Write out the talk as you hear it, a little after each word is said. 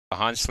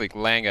behind. Slick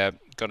Langer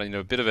got into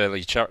a bit of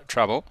early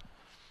trouble.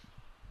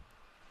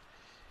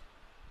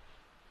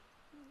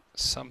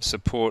 Some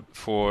support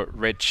for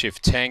Redshift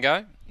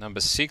Tango,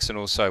 number 6, and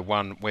also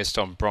 1 West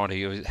on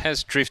Bronte, who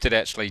has drifted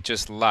actually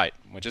just late.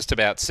 We're just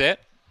about set.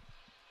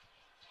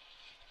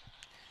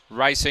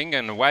 Racing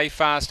and way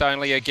fast,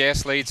 only a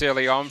guess, leads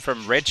early on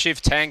from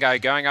Redshift Tango,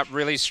 going up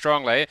really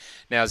strongly.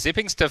 Now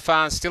Zipping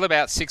Stefan still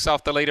about 6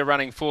 off the leader,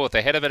 running 4th.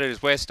 Ahead of it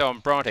is West on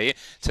Bronte.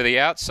 To the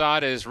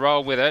outside is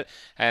Roll With It,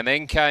 and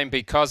then came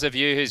Because of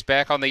You, who's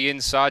back on the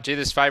inside. Gee,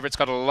 this favourite's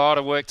got a lot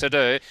of work to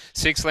do.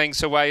 6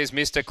 lengths away is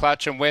Mr.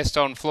 Clutch and West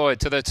on Floyd.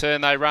 To the turn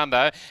they run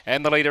though,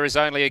 and the leader is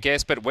only a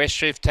guess, but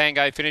Redshift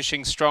Tango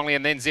finishing strongly,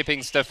 and then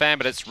Zipping Stefan,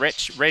 but it's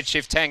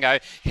Redshift Tango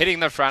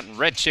hitting the front, and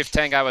Redshift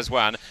Tango has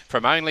won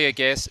from only a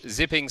guess,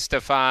 Zipping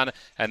Stefan,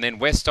 and then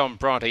West on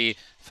Bronte.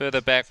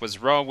 Further back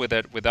was Roll With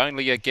It, with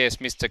only a guess.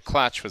 Mr.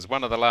 Clutch was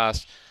one of the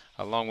last,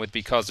 along with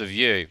Because of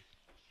You.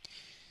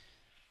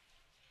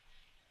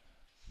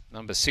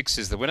 Number 6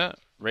 is the winner,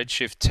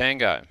 Redshift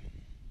Tango.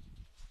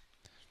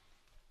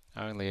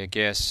 Only a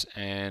guess,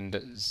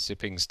 and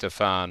Zipping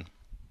Stefan.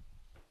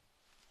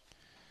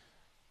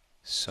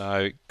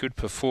 So good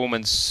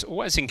performance,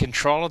 always in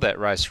control of that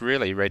race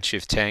really.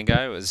 Redshift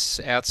Tango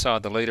was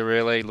outside the leader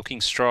early, looking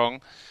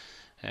strong,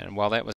 and while that was